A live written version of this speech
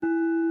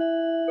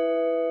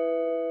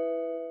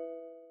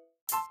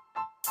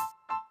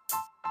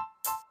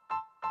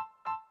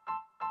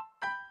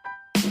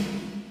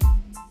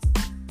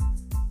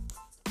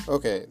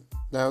Okay,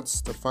 now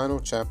it's the final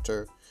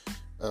chapter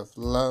of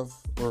Love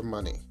or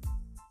Money.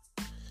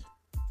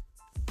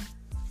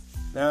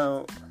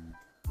 Now,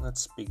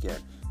 let's begin.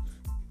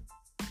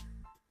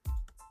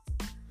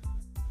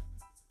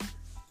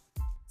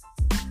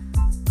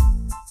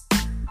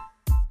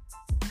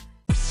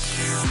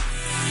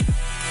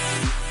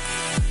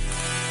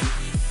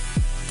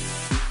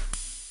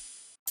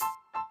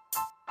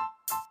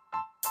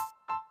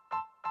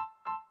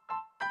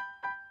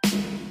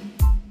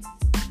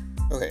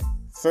 Okay,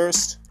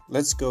 first,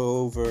 let's go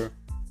over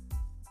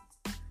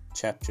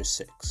Chapter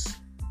 6.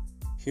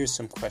 Here's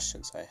some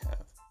questions I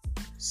have.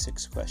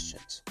 6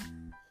 questions.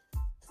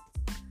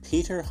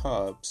 Peter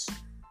Hobbs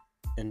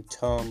and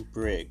Tom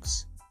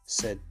Briggs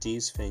said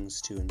these things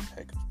to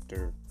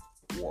Inspector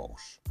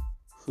Walsh.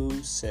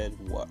 Who said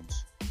what?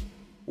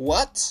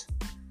 What?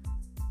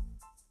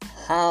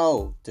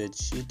 How did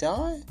she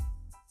die?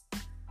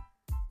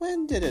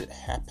 When did it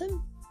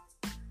happen?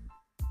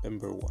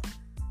 Number 1.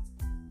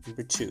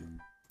 Number 2.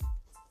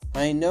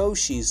 I know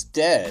she's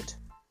dead.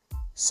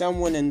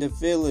 Someone in the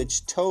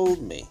village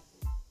told me.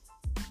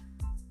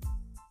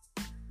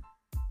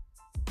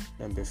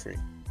 Number 3.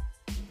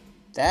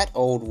 That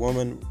old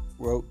woman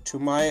wrote to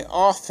my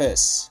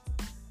office.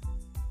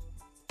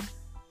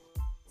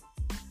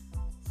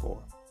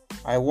 4.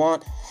 I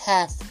want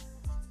half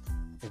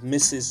of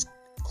Mrs.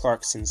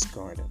 Clarkson's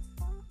garden.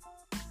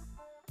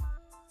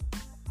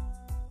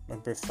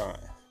 Number 5.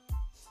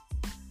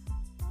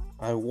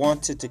 I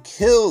wanted to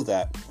kill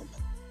that woman.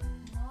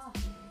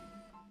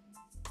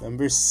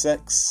 Number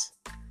 6.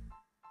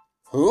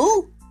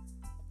 Who?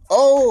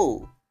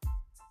 Oh!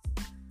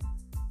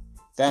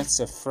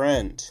 That's a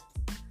friend.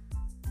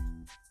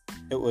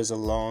 It was a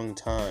long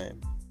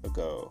time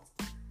ago.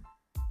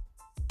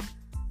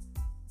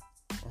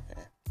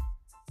 Okay.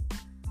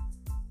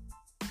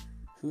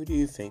 Who do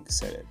you think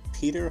said it?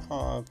 Peter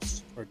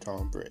Hobbs or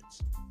Tom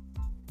Briggs?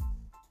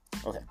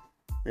 Okay.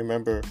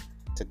 Remember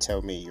to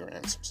tell me your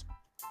answers.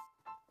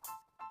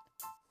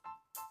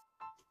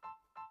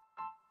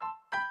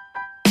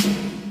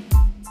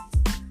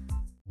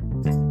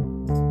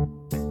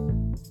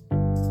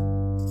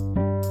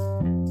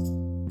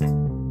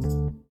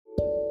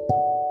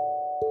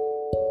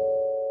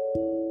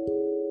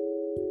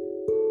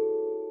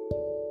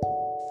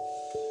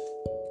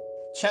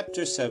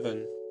 Chapter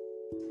 7.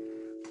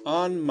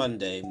 On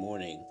Monday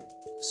morning,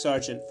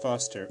 Sergeant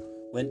Foster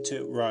went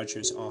to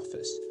Roger's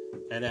office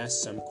and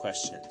asked some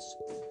questions.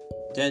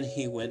 Then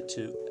he went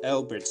to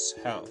Albert's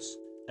house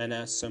and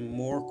asked some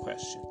more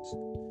questions.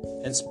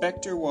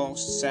 Inspector Walsh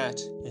sat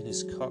in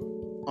his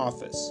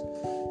office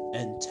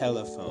and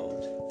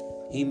telephoned.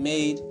 He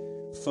made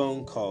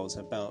phone calls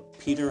about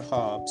Peter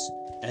Hobbs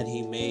and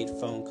he made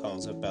phone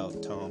calls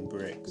about Tom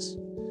Briggs.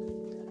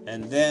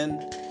 And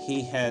then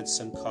he had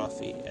some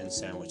coffee and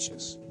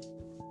sandwiches.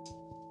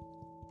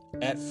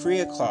 At 3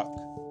 o'clock,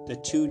 the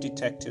 2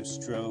 detectives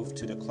drove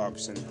to the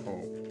Clarkson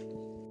home.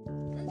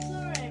 It's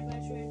alright,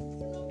 Patrick.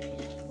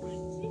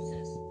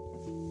 Jesus.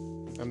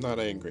 I'm not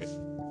angry.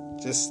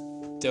 Just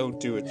don't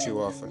do it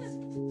too often.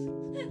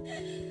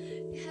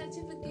 You have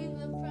to forgive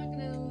a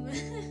pregnant woman.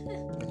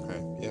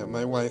 Okay, yeah,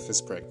 my wife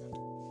is pregnant.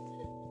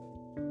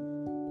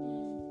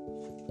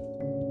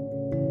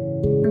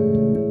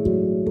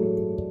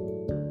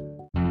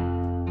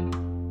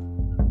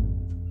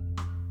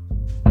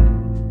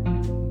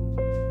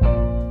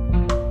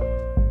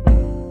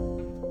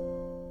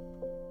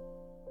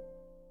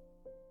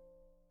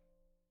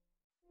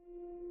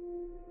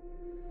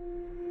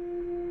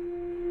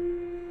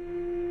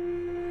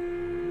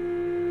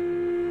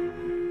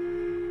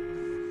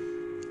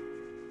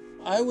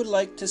 I would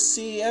like to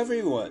see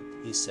everyone,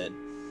 he said.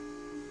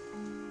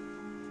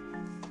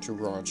 To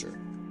Roger.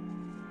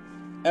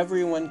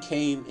 Everyone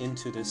came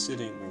into the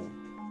sitting room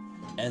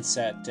and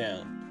sat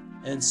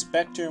down.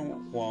 Inspector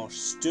Walsh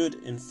stood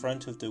in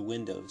front of the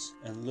windows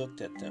and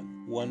looked at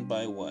them one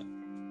by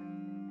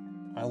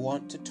one. I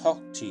want to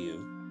talk to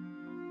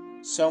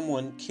you.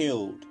 Someone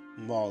killed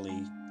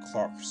Molly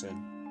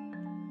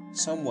Clarkson.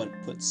 Someone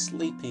put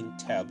sleeping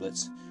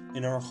tablets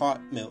in her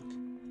hot milk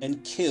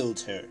and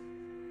killed her.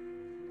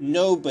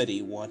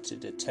 Nobody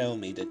wanted to tell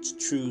me the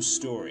true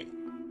story,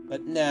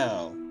 but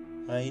now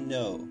I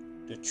know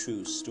the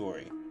true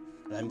story,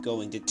 and I'm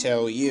going to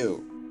tell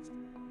you.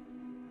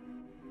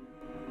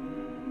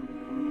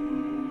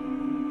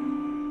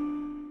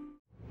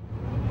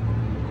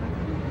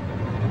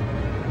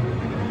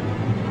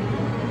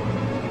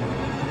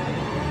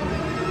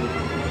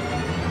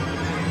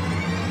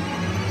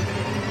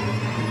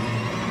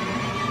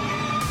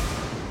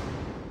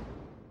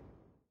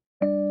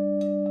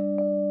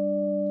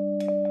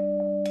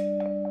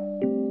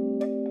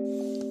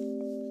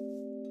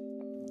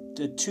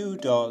 The 2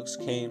 dogs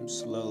came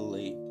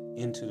slowly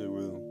into the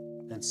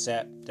room and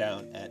sat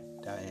down at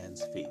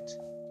Diane's feet.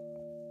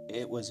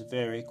 It was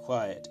very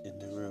quiet in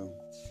the room.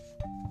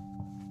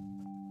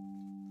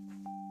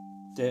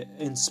 The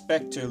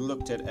inspector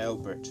looked at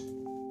Albert.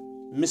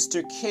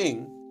 Mr.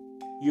 King,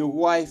 your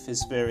wife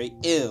is very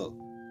ill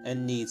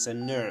and needs a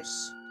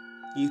nurse.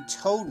 You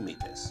told me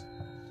this.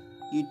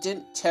 You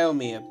didn't tell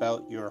me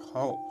about your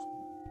home.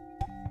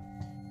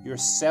 You're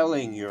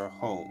selling your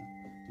home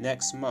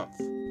next month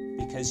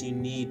because you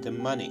need the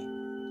money.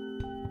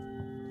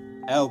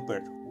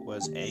 Albert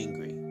was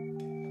angry.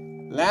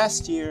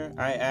 Last year,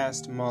 I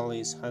asked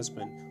Molly's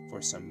husband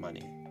for some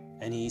money,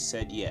 and he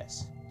said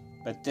yes.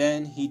 But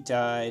then he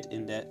died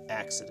in that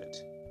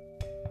accident.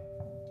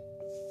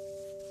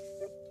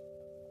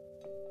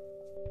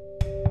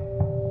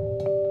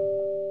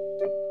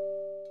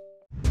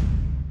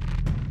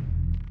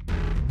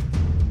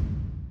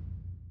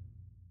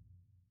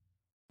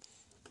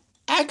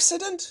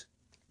 Accident?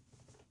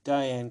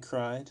 Diane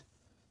cried.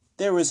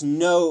 There was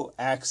no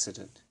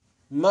accident.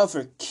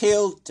 Mother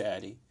killed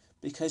Daddy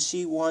because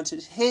she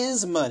wanted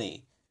his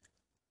money.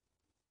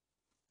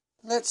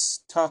 Let's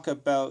talk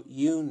about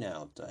you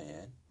now,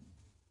 Diane,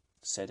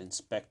 said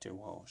Inspector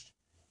Walsh.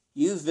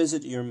 You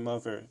visit your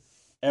mother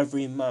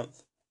every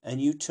month,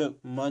 and you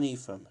took money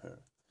from her.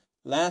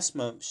 Last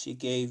month she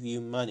gave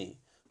you money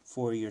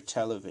for your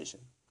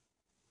television.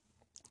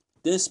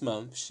 This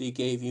month she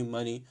gave you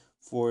money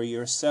for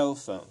your cell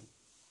phone.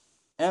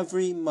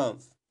 Every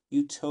month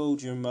you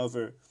told your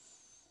mother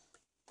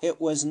it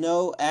was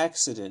no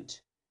accident.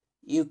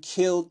 You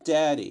killed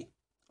Daddy.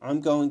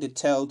 I'm going to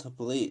tell the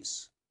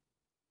police.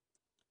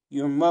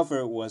 Your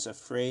mother was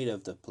afraid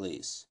of the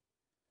police,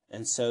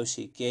 and so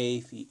she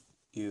gave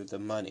you the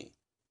money.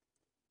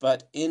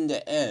 But in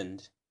the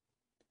end,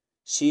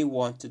 she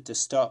wanted to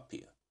stop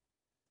you.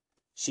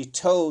 She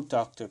told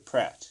Dr.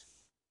 Pratt.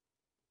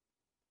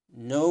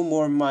 No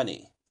more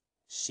money,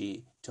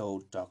 she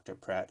told Dr.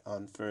 Pratt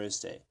on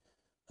Thursday,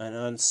 and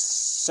on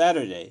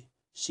Saturday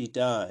she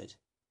died.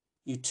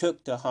 You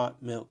took the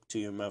hot milk to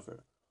your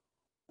mother.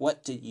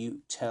 What did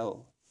you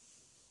tell?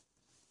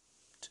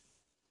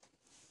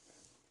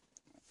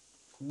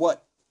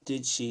 What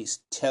did she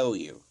tell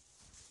you?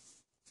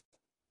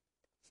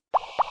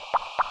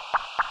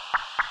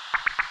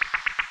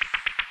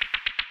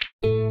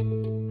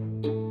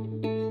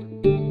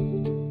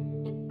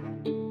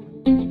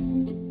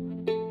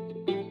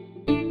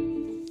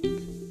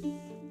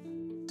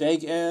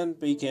 Diane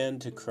began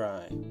to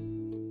cry.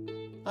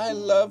 I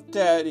love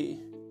Daddy.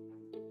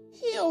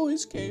 He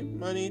always gave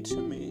money to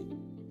me.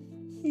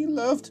 He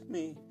loved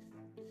me.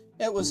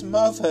 It was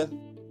Mother.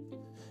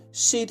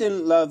 She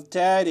didn't love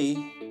Daddy,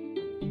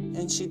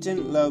 and she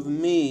didn't love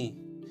me.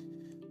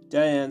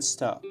 Diane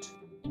stopped.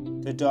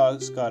 The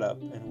dogs got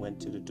up and went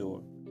to the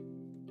door.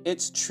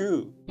 It's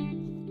true.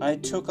 I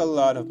took a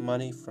lot of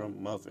money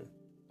from Mother.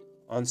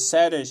 On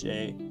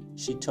Saturday,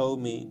 she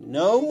told me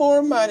no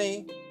more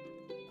money.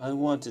 I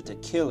wanted to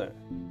kill her,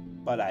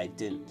 but I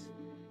didn't.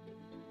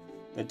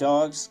 The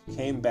dogs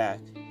came back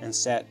and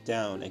sat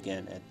down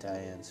again at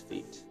Diane's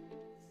feet.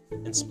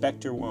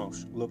 Inspector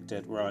Walsh looked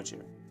at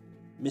Roger.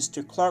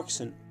 Mr.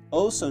 Clarkson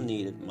also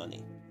needed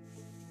money.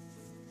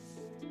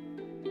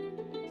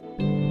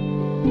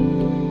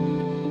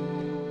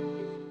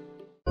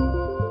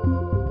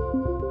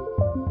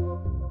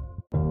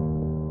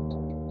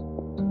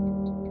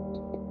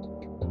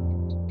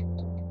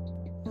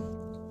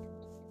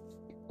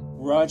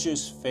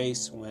 Roger's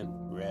face went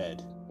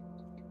red.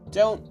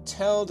 Don't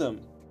tell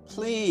them,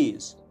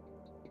 please.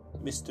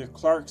 Mr.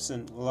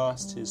 Clarkson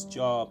lost his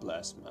job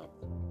last month.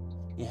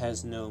 He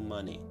has no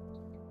money,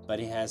 but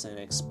he has an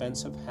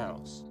expensive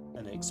house,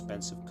 an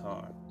expensive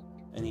car,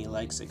 and he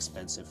likes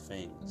expensive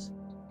things.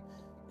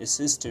 His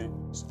sister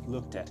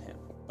looked at him,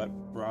 but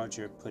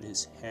Roger put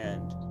his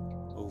hand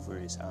over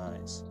his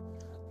eyes.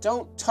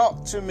 Don't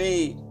talk to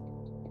me!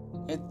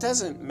 It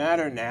doesn't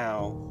matter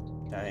now,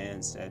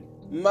 Diane said.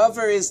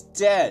 Mother is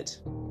dead.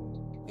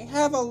 We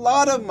have a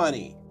lot of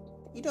money.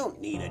 You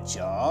don't need a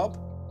job.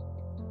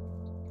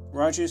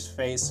 Roger's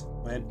face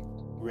went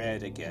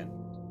red again.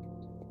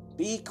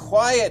 Be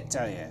quiet,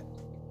 Diane.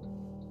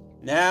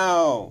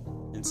 Now,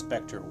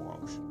 Inspector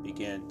Walsh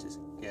began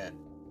again.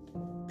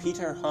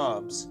 Peter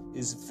Hobbs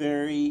is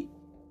very,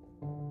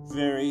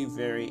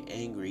 very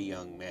angry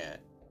young man.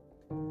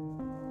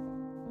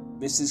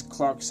 Mrs.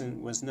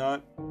 Clarkson was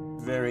not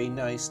very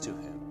nice to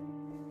him.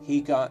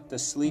 He got the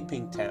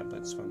sleeping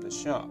tablets from the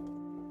shop.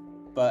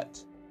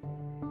 But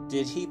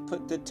did he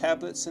put the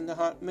tablets in the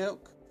hot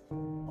milk?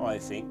 I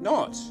think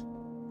not.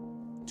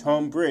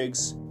 Tom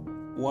Briggs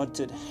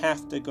wanted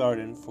half the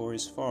garden for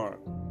his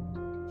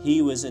farm.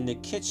 He was in the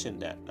kitchen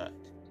that night.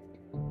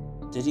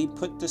 Did he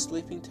put the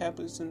sleeping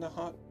tablets in the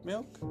hot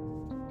milk?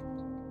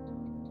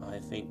 I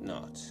think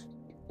not.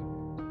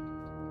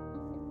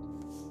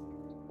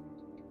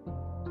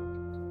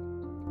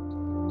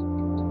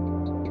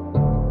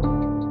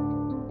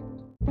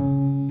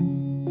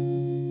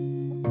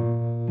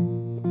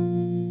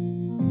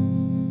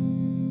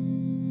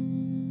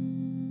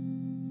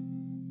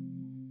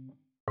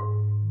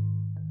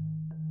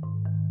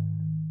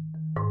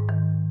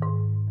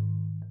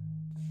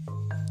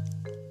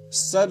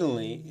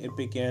 Suddenly, it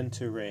began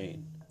to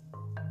rain.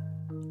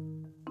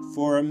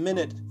 For a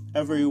minute,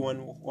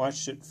 everyone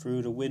watched it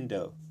through the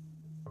window.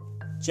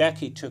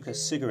 Jackie took a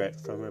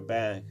cigarette from her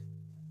bag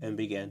and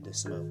began to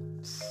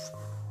smoke.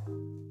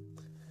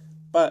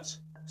 But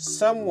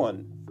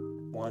Someone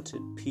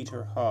wanted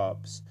Peter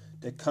Hobbs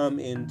to come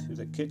into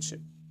the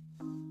kitchen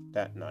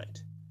that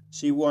night.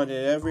 She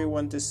wanted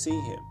everyone to see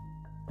him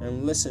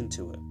and listen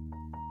to him.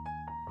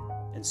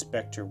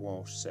 Inspector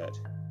Walsh said.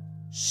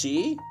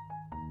 She?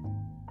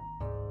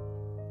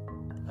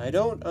 I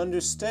don't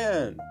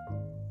understand,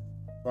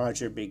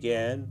 Roger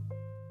began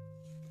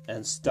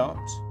and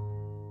stopped.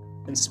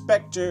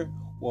 Inspector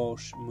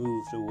Walsh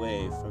moved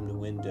away from the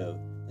window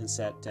and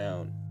sat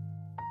down.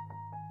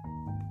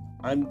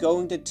 I'm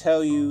going to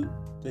tell you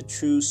the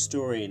true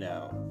story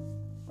now.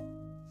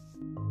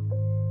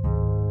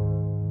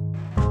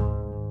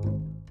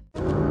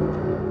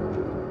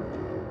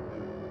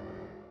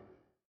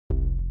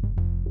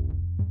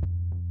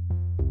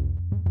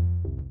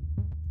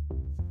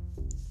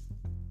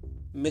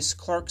 Miss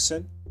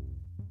Clarkson,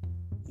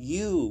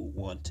 you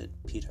wanted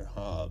Peter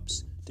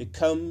Hobbs to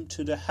come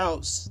to the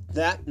house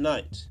that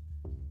night.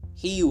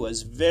 He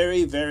was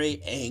very,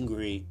 very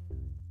angry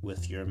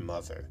with your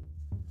mother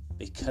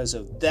because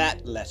of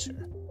that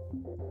letter.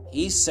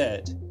 He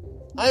said,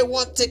 I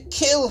want to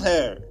kill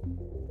her.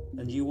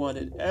 And you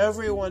wanted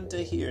everyone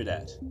to hear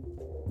that.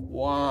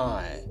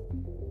 Why?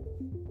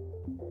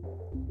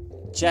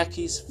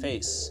 Jackie's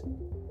face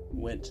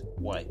went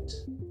white.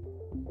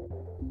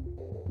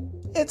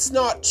 It's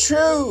not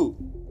true.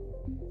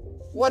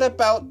 What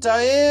about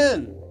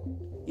Diane?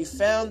 You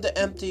found the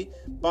empty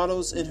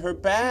bottles in her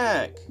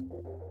bag.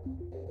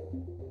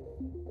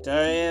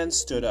 Diane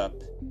stood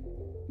up.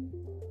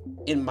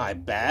 In my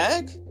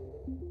bag?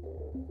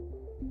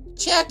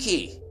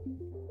 Jackie,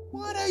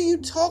 what are you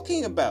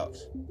talking about?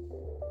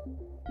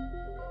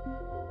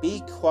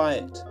 Be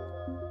quiet,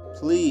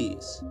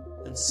 please,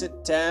 and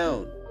sit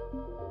down,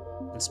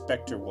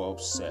 Inspector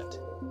Walsh said.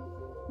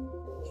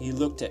 He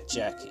looked at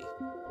Jackie.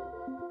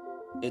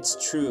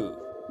 It's true.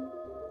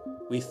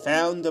 We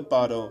found the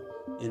bottle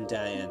in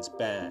Diane's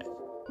bag.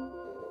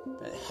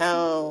 But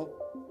how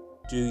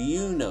do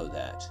you know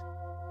that?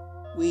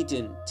 We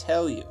didn't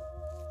tell you.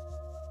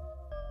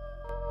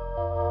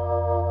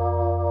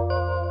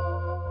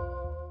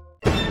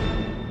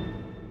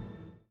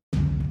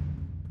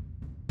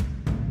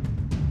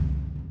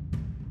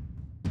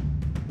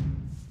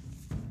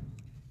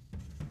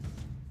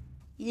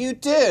 You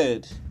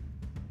did.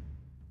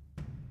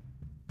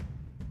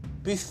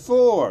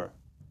 Before.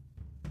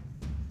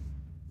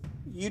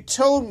 You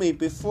told me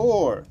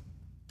before.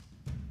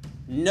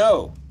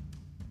 No.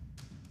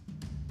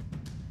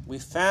 We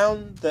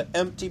found the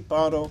empty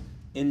bottle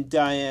in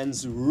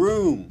Diane's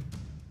room.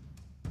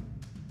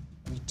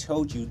 We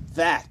told you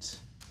that.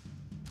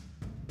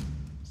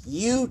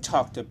 You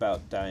talked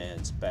about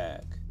Diane's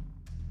bag.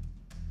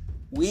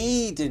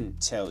 We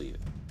didn't tell you.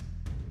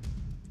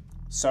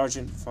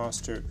 Sergeant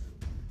Foster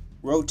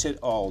wrote it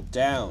all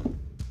down.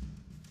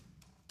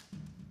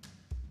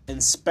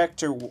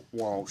 Inspector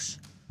Walsh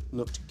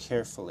looked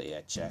carefully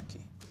at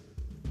Jackie.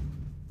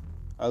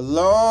 A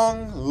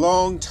long,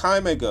 long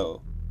time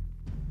ago,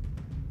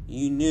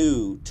 you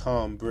knew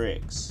Tom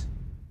Briggs.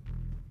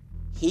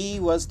 He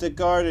was the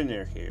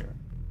gardener here,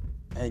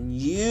 and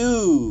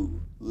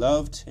you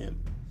loved him,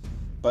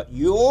 but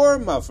your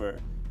mother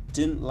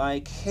didn't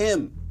like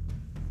him.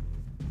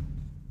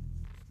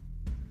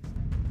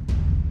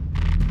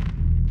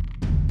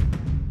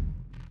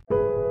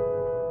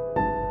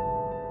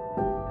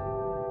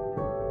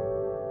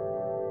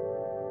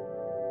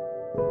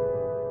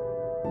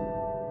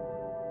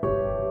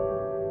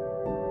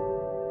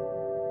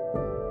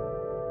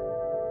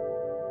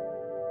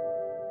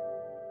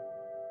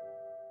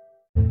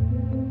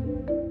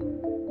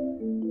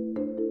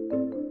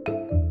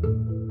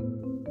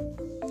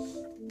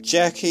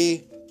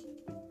 Jackie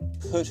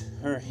put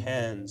her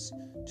hands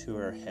to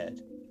her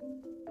head.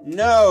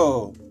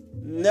 No!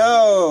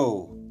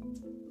 No!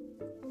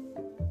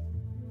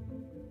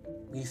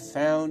 We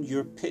found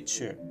your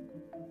picture,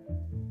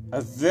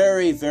 a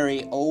very,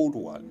 very old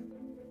one,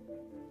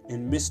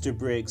 in Mr.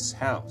 Briggs'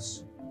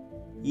 house.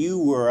 You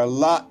were a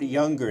lot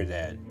younger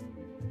then,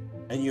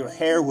 and your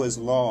hair was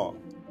long.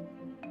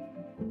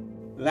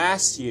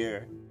 Last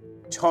year,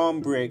 Tom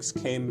Briggs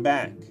came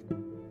back,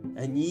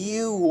 and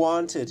you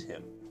wanted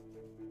him.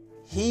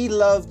 He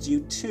loved you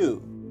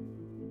too,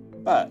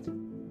 but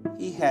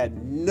he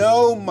had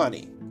no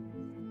money.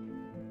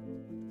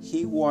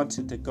 He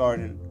wanted the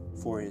garden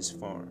for his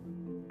farm.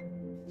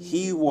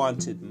 He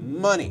wanted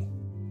money.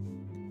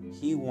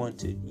 He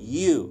wanted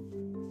you.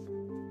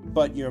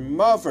 But your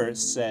mother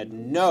said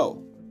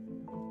no.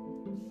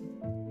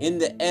 In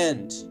the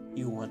end,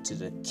 you wanted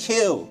to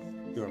kill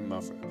your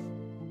mother.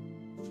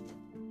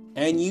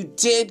 And you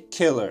did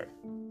kill her.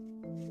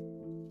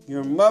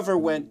 Your mother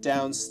went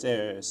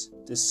downstairs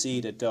to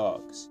see the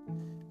dogs,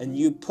 and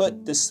you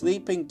put the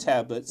sleeping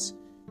tablets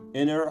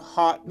in her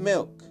hot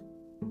milk.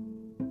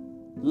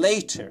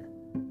 Later,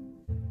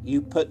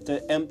 you put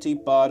the empty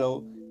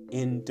bottle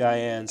in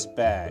Diane's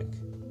bag.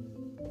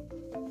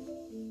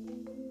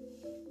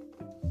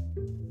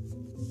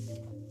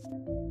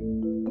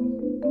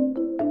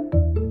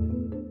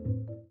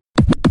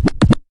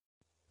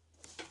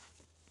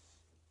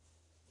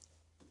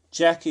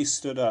 Jackie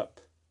stood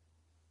up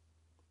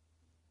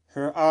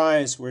Her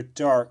eyes were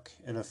dark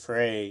and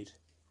afraid.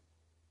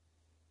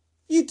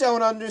 "You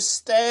don't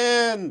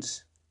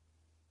understand,"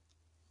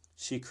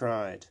 she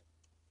cried.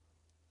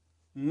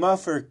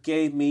 "Mother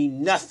gave me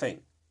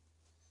nothing.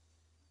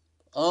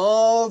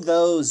 All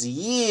those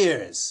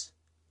years.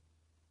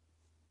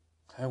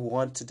 I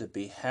wanted to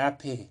be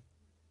happy,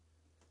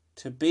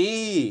 to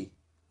be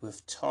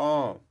with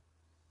Tom.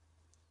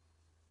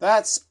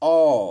 That's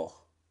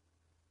all.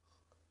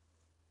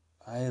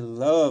 I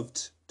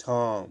loved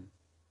Tom,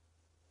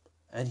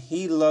 and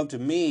he loved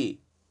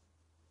me.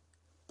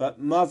 But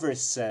Mother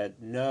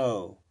said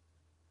no,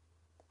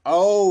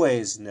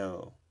 always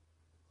no."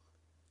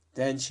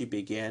 Then she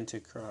began to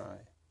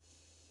cry.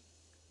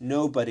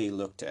 Nobody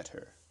looked at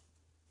her.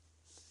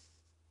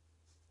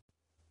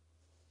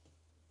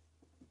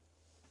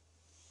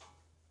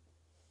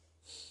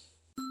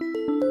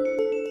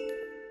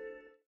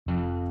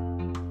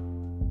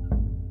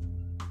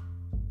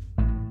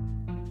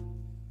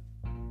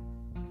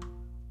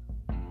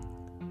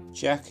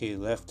 Jackie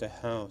left the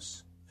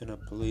house in a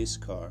police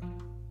car.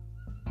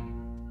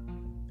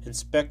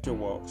 Inspector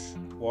Walsh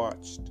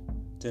watched,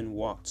 then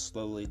walked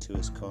slowly to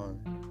his car.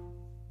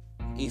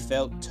 He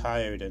felt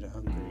tired and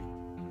hungry.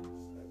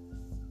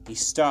 He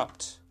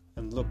stopped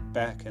and looked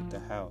back at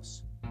the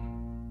house.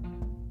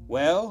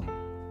 "Well,"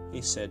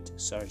 he said to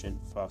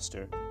Sergeant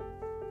Foster,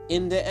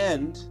 "in the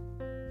end,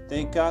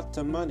 they got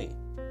the money.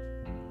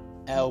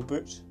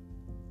 Albert,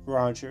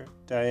 Roger,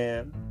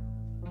 Diane,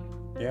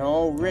 they're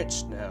all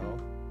rich now.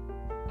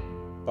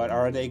 But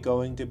are they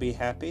going to be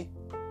happy?"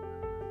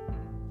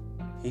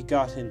 He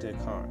got into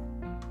the car.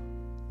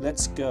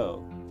 "Let's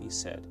go," he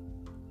said.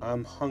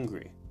 "I'm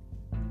hungry.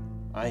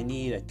 I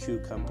need a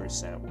cucumber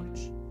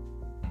sandwich."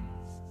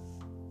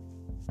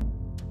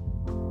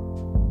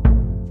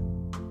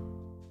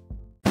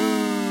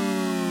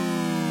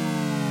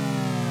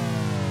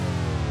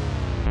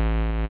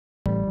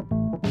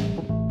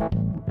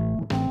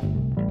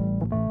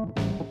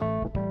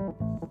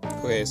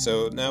 Okay,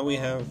 so now we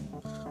have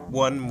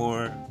one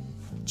more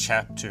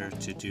chapter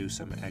to do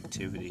some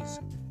activities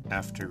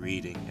after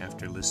reading,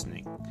 after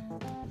listening.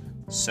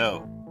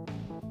 So,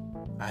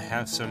 I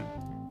have some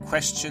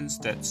questions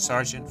that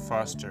Sergeant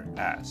Foster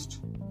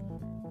asked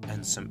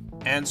and some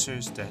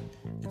answers that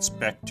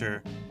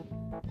Inspector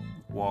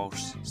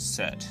Walsh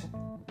said.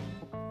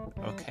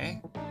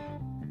 Okay?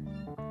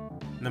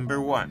 Number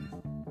 1,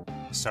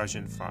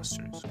 Sergeant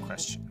Foster's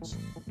questions.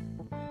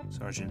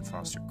 Sergeant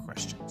Foster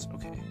questions.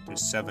 Okay,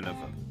 there's 7 of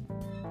them.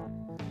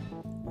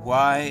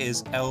 Why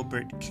is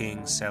Albert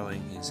King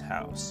selling his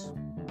house?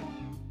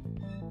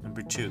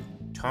 Number 2,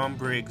 Tom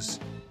Briggs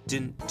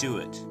didn't do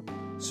it,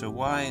 so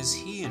why is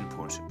he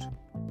important?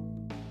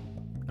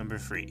 Number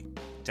 3,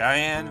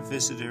 Diane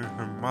visited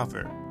her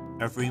mother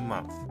every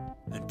month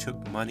and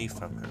took money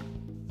from her.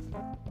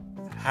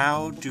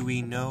 How do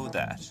we know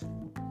that?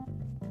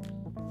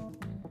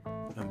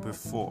 Number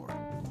 4,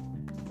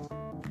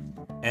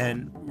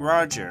 and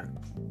Roger,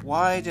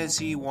 why does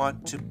he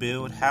want to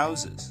build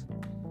houses?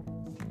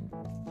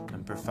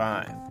 Number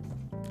 5,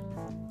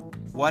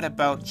 what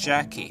about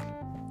Jackie?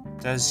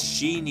 Does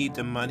she need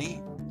the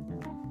money?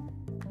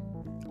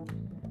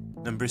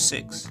 Number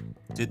 6,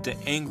 did the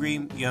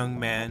angry young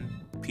man,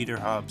 Peter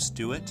Hobbs,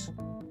 do it?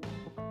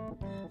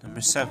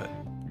 Number 7,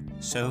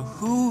 so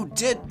who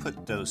did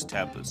put those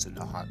tablets in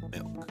the hot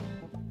milk?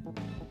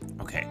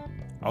 Okay,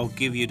 I'll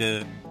give you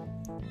the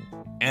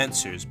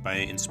answers by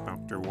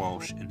Inspector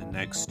Walsh in the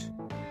next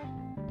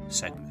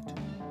segment.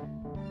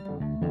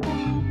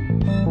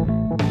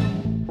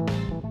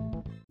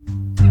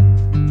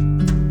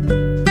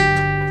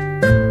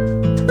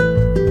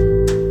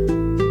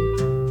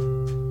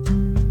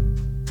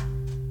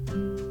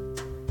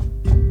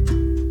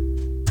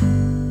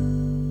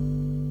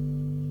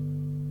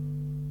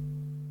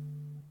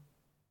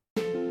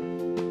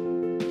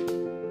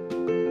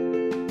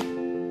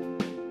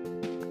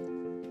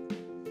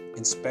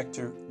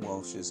 Inspector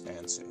Walsh's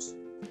answers.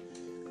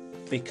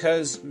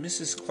 Because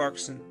Mrs.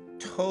 Clarkson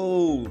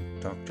told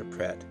Dr.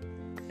 Pratt,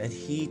 and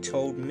he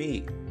told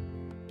me.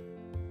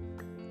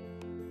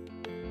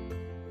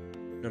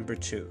 Number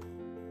 2,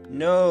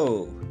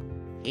 no,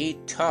 he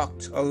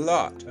talked a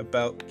lot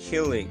about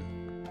killing,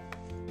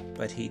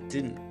 but he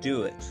didn't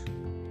do it.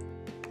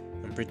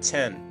 Number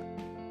 10,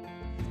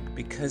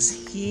 because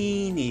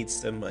he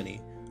needs the money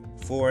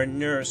for a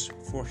nurse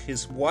for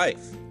his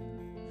wife.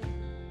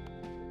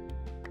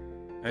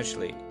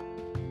 Actually,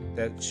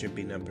 that should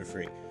be number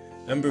 3.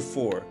 Number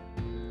 4,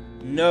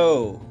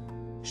 no,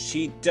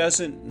 she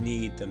doesn't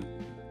need the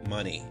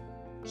money.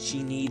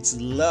 She needs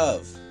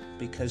love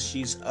because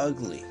she's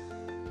ugly.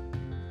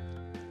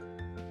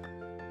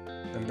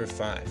 Number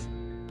 5,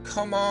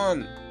 come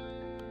on,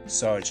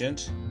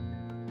 Sergeant,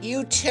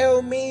 you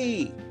tell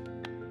me.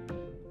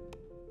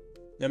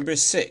 Number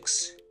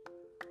 6,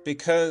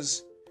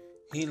 because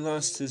he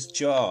lost his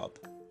job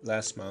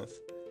last month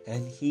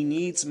and he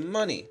needs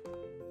money.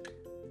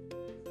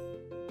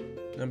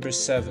 Number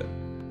 7,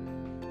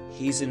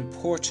 he's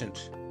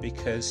important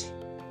because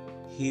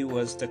he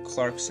was the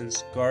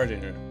Clarkson's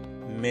gardener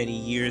many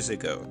years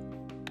ago.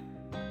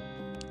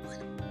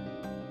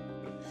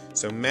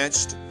 So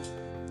matched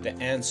the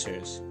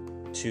answers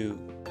to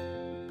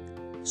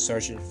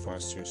Sergeant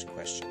Foster's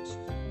questions.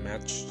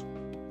 Matched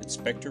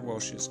Inspector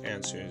Walsh's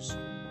answers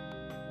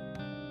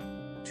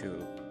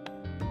to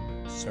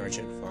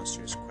Sergeant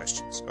Foster's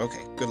questions.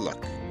 Okay, good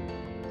luck.